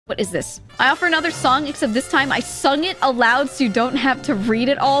What is this? I offer another song, except this time I sung it aloud so you don't have to read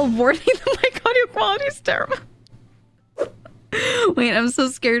it all. Warning, the mic audio quality is terrible. Wait, I'm so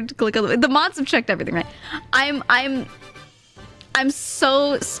scared to click on the mods have checked everything, right? I'm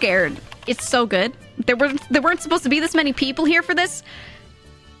so scared. It's so good. There weren't supposed to be this many people here for this.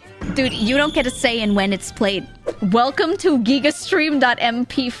 Dude, you don't get a say in when it's played. Welcome to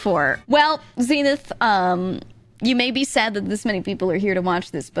gigastream.mp4. Well, Zenith, you may be sad that this many people are here to watch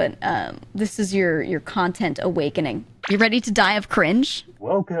this, but this is your content awakening. You ready to die of cringe?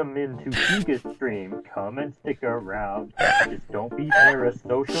 Welcome into Geega Stream. Come and stick around. Just don't be parasocial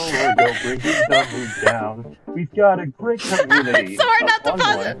or they'll bring the mood down. We've got a great community. It's so hard not to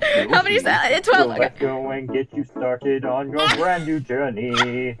pause it. How many? 12. So let's go and get you started on your brand new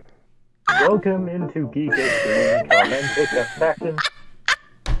journey. Welcome into Geega Stream. Come and take a faction.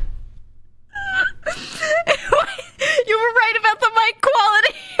 You were right about the mic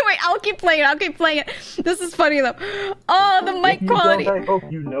quality. Wait, I'll keep playing it. This is funny though. Oh, the mic quality. I hope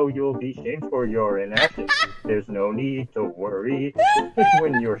you know you'll be shamed for your inaction. There's no need to worry. Just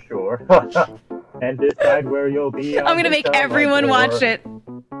when you're sure. And decide where you'll be. I'm gonna make everyone watch it.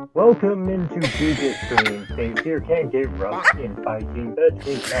 Welcome into Geega Stream. Things here can get rough in fighting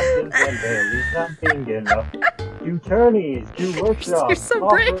between captains when there is nothing enough. Do tourneys, do workshops. You're so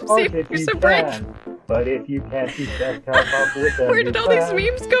brave, Steve. You're so brave. But if you can't, you just come up with a Where did all these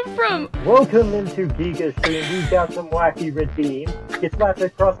memes come from? Welcome into Geega Stream. We've got some wacky redeem. Get slapped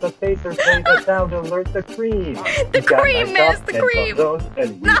across the face or play the sound alert. The cream. The cream, miss. The cream.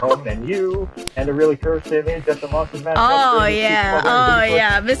 And home menu. And a really cursed image of the monster man. Oh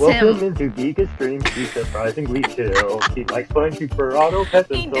yeah, miss him. Welcome into Geega Stream. She's surprisingly chill. She likes playing Super Auto Pets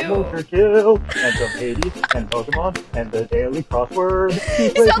and some Ultra Kill. And some Hades and Pokemon and the daily crossword. She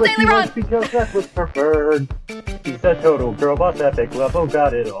plays what she wants because that's what's preferred. She's a total girl boss, epic level,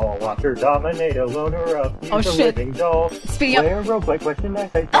 got it all. Watch her dominate a loner up. She's a living doll. Speaking of roguelike question, I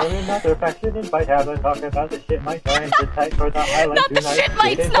say, tell another faction invite, have a talk about the shit my time to type for the highlights. Not the shit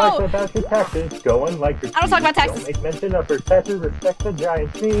mites, no! About your taxes, going like your I don't talk about taxes. Don't make mention of her tattoo, respect the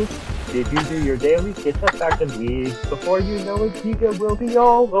giant sneeze. If you do your dailies, get the faction lead. Before you know it, Geega will be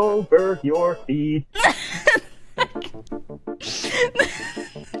all over your feed.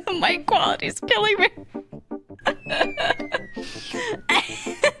 The mic quality is killing me.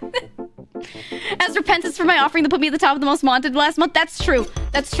 As repentance for my offering that put me at the top of the most wanted last month. That's true.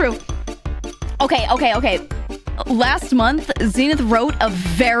 Okay. Last month, Zenith wrote a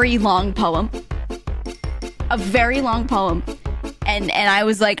very long poem. And I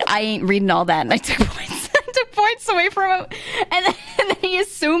was like, I ain't reading all that. And I took points away from him. And then he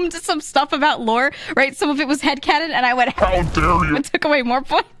assumed some stuff about lore, right? Some of it was headcanon, and I went, how dare you? And took away more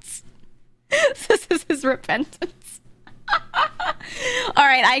points. This is his repentance. All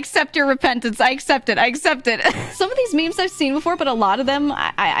right, I accept your repentance. I accept it. Some of these memes I've seen before, but a lot of them,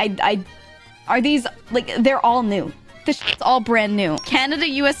 I are these, like, they're all new. This shit's all brand new. Canada,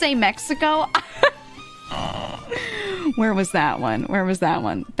 USA, Mexico. Where was that one?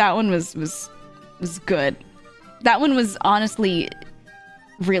 That one was good. That one was honestly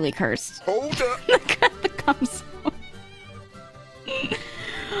really cursed. Hold up. The cum song.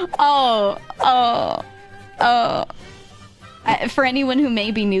 For anyone who may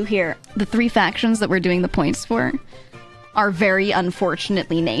be new here, the 3 factions that we're doing the points for are very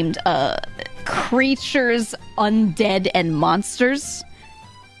unfortunately named creatures, undead, and monsters.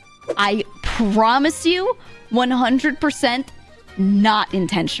 I promise you, 100% not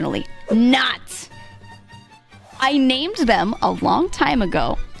intentionally. Not! I named them a long time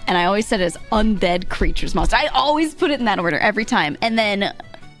ago, and I always said it as undead creatures, monsters. I always put it in that order every time. And then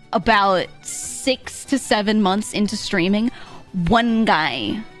about 6 to 7 months into streaming, one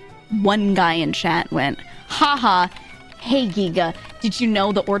guy in chat went, haha, hey Geega, did you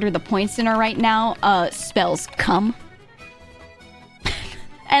know the order the points in are right now spells come?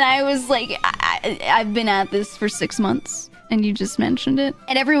 And I was like, I've been at this for 6 months, and you just mentioned it.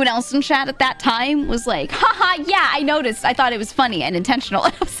 And everyone else in chat at that time was like, haha, yeah, I noticed. I thought it was funny and intentional.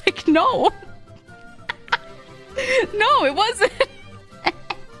 And I was like, no. No, it wasn't.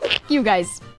 You guys.